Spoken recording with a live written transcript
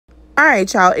All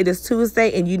right, y'all, it is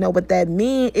Tuesday, and you know what that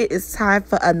means. It is time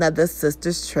for another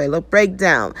Sisters trailer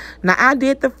breakdown. Now, I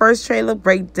did the first trailer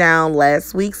breakdown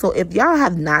last week, so if y'all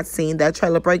have not seen that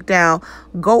trailer breakdown,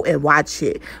 go and watch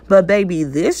it. But, baby,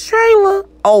 this trailer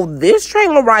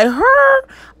right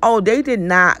here, they did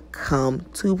not come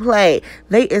to play.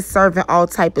 They is serving all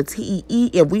type of TEE,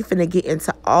 and we finna get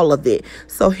into all of it.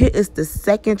 So, here is the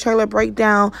second trailer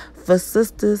breakdown for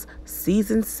Sistas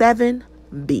Season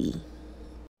 7B.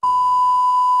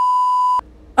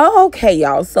 Okay,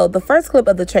 y'all, so the first clip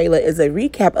of the trailer is a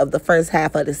recap of the first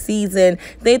half of the season.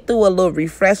 They threw a little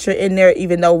refresher in there,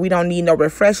 even though we don't need no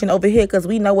refreshing over here because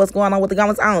we know what's going on with the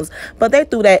goings on. But they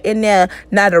threw that in there.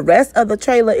 Now, the rest of the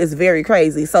trailer is very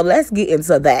crazy, so let's get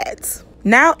into that.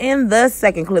 Now, in the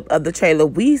second clip of the trailer,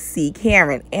 we see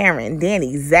Karen, Aaron,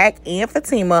 Danny, Zach, and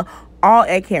Fatima all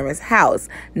at Karen's house.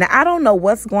 Now, I don't know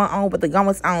what's going on with the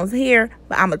goings-ons here,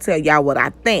 but I'm going to tell y'all what I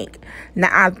think. Now,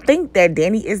 I think that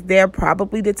Danny is there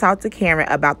probably to talk to Karen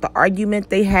about the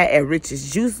argument they had at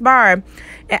Rich's Juice Bar.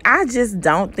 And I just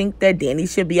don't think that Danny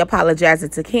should be apologizing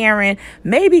to Karen.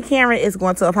 Maybe Karen is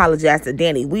going to apologize to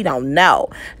Danny. We don't know.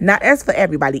 Now, as for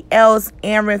everybody else,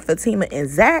 Aaron, Fatima, and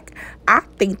Zach, I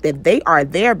think that they are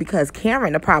there because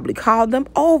Karen will probably call them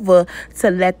over to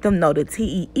let them know the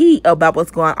TEE about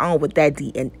what's going on with that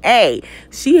DNA.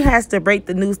 She has to break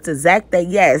the news to Zach that,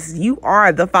 yes, you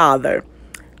are the father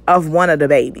of one of the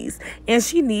babies, and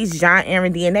she needs John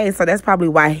Aaron DNA, so that's probably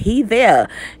why he there.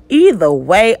 Either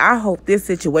way, I hope this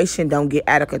situation don't get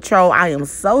out of control. I am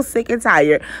so sick and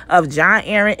tired of John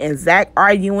Aaron and Zach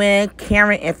arguing,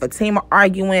 Karen and Fatima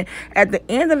arguing. At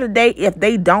the end of the day, if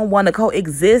they don't want to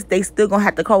coexist, they still gonna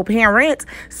have to co-parent.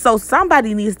 So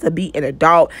somebody needs to be an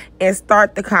adult and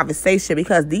start the conversation,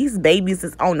 because these babies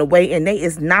is on the way and they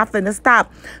is not finna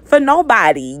stop for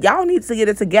nobody. Y'all need to get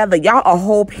it together. Y'all are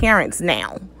whole parents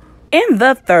now. In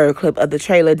the third clip of the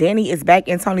trailer, Danny is back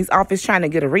in Tony's office trying to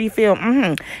get a refill.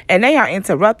 And they are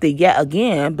interrupted yet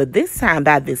again, but this time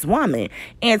by this woman.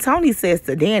 And Tony says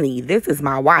to Danny, "This is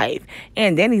my wife."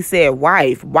 And Danny said,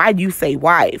 "Wife? Why do you say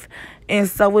wife?" And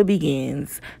so it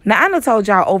begins. Now, I done told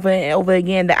y'all over and over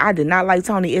again that I did not like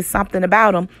Tony. It's something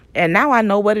about him. And now I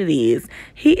know what it is.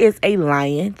 He is a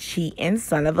lying, cheating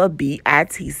son of a bitch.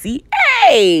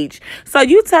 So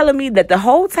you telling me that the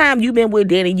whole time you been with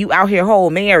Danny, you out here whole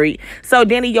married. So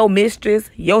Danny, your mistress,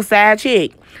 your side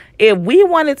chick. If we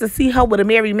wanted to see her with a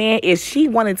married man, if she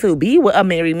wanted to be with a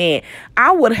married man,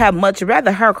 I would have much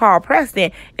rather her call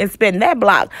Preston and spend that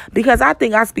block, because I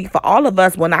think I speak for all of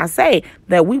us when I say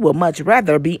that we would much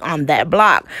rather be on that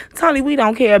block. Tony, we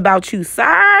don't care about you,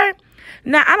 sir.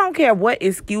 Now, I don't care what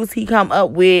excuse he come up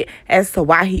with as to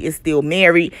why he is still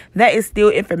married. That is still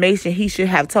information he should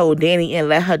have told Danny and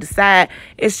let her decide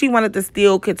if she wanted to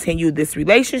still continue this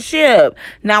relationship.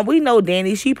 Now, we know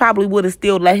Danny, she probably would have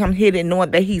still let him hit it knowing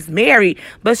that he's married,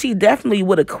 but she definitely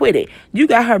would have quit it. You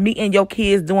got her meeting your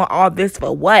kids doing all this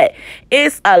for what?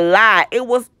 It's a lie. It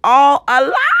was all a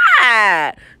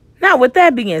lie. Now, with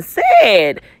that being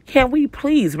said, can we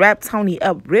please wrap Tony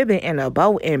up ribbon in a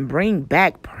bow and bring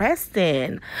back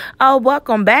Preston?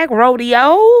 Welcome back,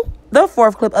 Rodeo. The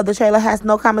fourth clip of the trailer has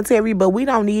no commentary, but we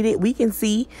don't need it. We can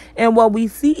see. And what we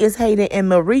see is Hayden and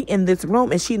Marie in this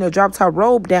room, and she done dropped her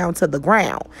robe down to the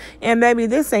ground. And baby,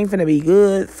 this ain't finna be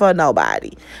good for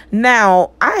nobody.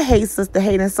 Now, I hate Sister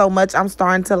Hayden so much, I'm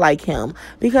starting to like him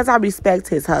because I respect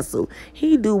his hustle.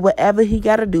 He do whatever he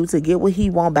gotta do to get what he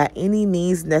want by any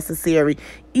means necessary,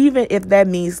 even if that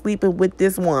means sleeping with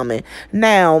this woman.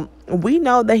 Now, we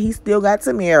know that he still got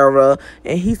Tamara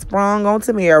and he sprung on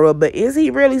Tamara, but is he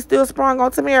really still sprung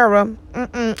on Tamara?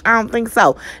 I don't think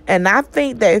so. And I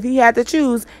think that if he had to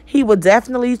choose, he would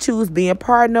definitely choose being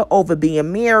partner over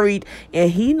being married. And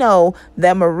he know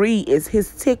that Marie is his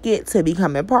ticket to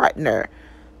becoming partner.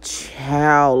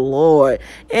 Child, Lord.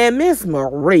 And Miss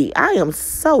Marie, I am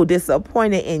so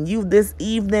disappointed in you this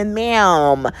evening,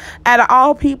 ma'am. Out of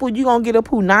all people, you gonna get a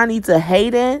punani to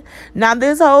Hayden? Now,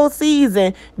 this whole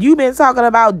season, you've been talking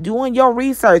about doing your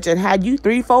research and had you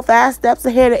 3, 4, 5 steps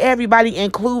ahead of everybody,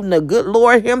 including the good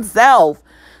Lord himself.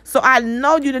 So I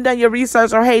know you done your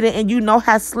research on Hayden, and you know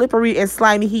how slippery and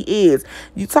slimy he is.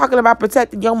 You talking about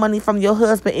protecting your money from your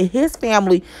husband and his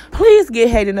family. Please get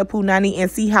Hayden a punani and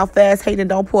see how fast Hayden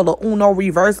don't pull a Uno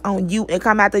reverse on you and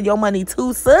come after your money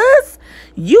too, sis.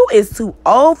 You is too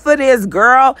old for this,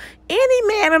 girl. Any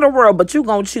man in the world, but you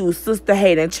gonna choose Sister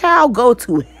Hayden. Child, go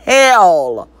to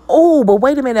hell. Oh, but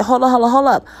wait a minute. Hold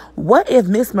up. What if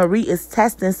Miss Marie is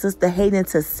testing Sister Hayden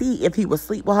to see if he will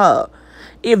sleep with her?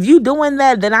 If you doing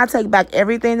that, then I take back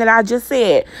everything that I just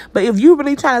said. But if you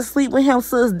really trying to sleep with him,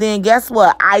 sis, then guess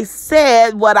what? I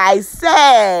said what I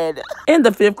said. In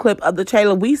the 5th clip of the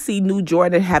trailer, we see New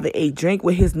Jordan having a drink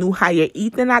with his new hire,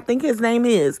 Ethan, I think his name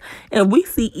is. And we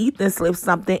see Ethan slip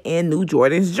something in New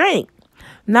Jordan's drink.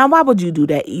 Now, why would you do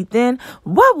that, Ethan?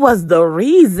 What was the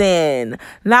reason?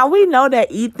 Now, we know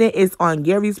that Ethan is on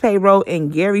Gary's payroll,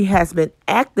 and Gary has been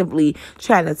actively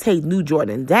trying to take New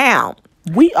Jordan down.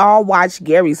 We all watched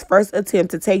Gary's first attempt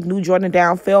to take New Jordan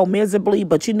down fail miserably,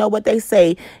 but you know what they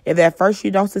say, if at first you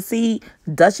don't succeed,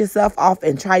 dust yourself off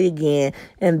and try again.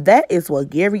 And that is what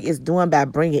Gary is doing by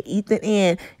bringing Ethan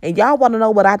in. And y'all want to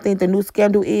know what I think the new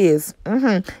scandal is?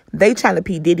 They trying to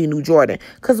P. Diddy New Jordan.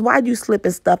 Because why you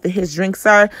slipping stuff in his drink,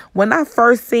 sir? When I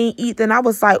first seen Ethan, I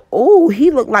was like, oh, he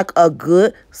looked like a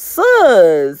good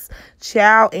sus.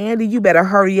 Child, Andy, you better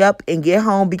hurry up and get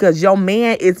home because your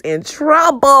man is in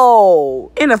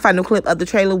trouble. In the final clip of the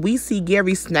trailer, we see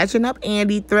Gary snatching up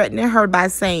Andy, threatening her by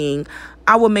saying,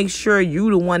 I will make sure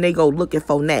you the one they go looking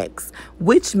for next.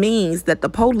 Which means that the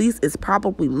police is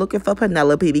probably looking for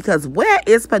Penelope, because where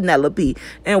is Penelope?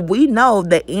 And we know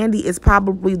that Andy is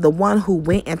probably the one who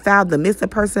went and filed the missing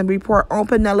person report on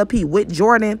Penelope with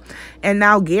Jordan. And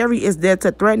now Gary is there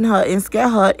to threaten her and scare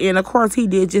her. And of course he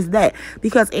did just that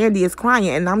because Andy is crying,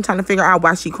 and I'm trying to figure out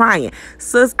why she crying.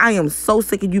 Sis, I am so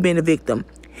sick of you being a victim.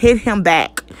 Hit him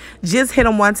back. Just hit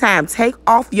him one time. Take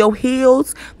off your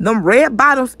heels, them red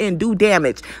bottoms, and do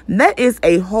damage. That is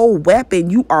a whole weapon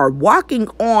you are walking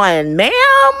on,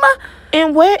 ma'am.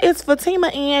 And where is Fatima,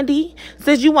 Andy?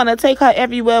 Since you want to take her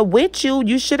everywhere with you,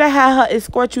 you should have had her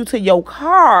escort you to your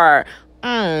car.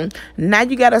 Now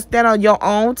you got to stand on your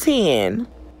own 10.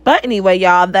 But anyway,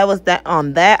 y'all, that was that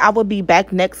on that. I will be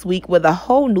back next week with a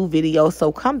whole new video,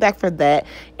 so come back for that.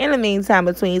 In the meantime,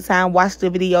 between time, watch the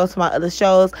videos from my other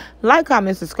shows. Like,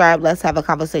 comment, subscribe. Let's have a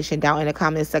conversation down in the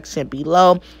comment section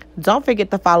below. Don't forget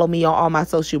to follow me on all my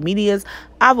social medias.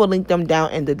 I will link them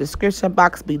down in the description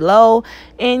box below.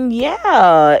 And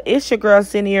yeah, it's your girl,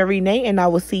 Cynthia Renee, and I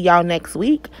will see y'all next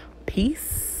week.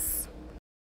 Peace.